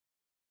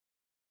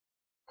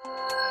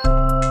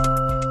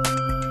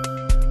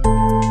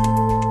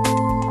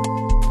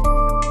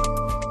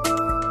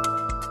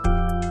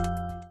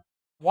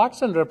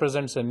Watson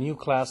represents a new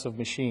class of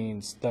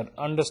machines that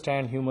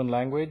understand human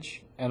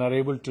language and are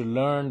able to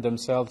learn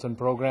themselves and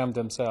program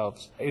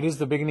themselves. It is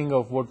the beginning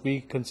of what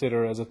we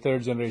consider as a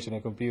third generation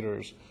of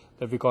computers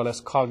that we call as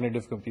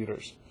cognitive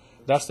computers.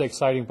 That's the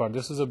exciting part.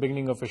 This is the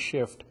beginning of a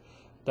shift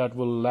that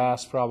will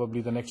last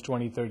probably the next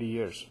 20, 30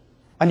 years.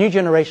 A new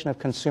generation of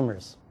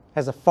consumers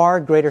has a far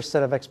greater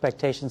set of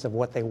expectations of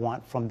what they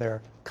want from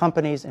their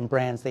companies and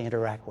brands they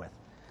interact with.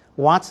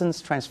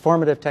 Watson's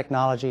transformative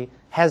technology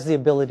has the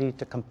ability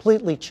to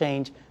completely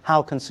change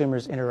how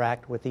consumers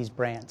interact with these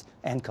brands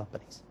and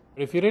companies.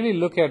 If you really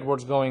look at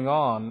what's going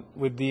on,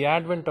 with the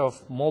advent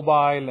of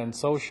mobile and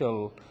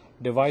social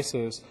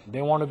devices,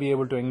 they want to be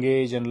able to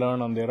engage and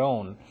learn on their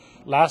own.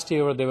 Last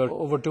year, there were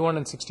over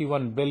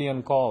 261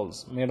 billion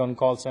calls made on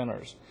call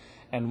centers,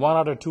 and 1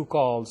 out of 2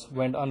 calls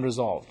went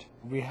unresolved.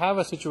 We have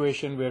a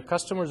situation where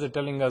customers are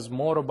telling us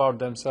more about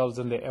themselves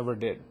than they ever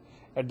did.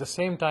 At the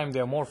same time, they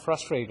are more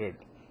frustrated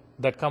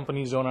that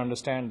companies don't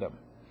understand them.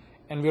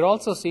 And we're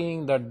also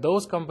seeing that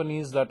those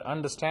companies that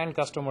understand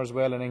customers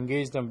well and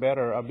engage them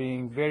better are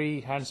being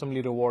very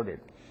handsomely rewarded.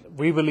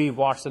 We believe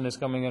Watson is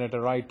coming in at the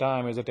right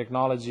time as a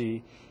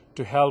technology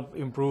to help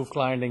improve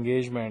client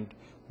engagement,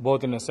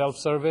 both in a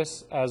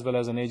self-service as well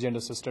as an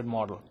agent-assisted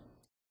model.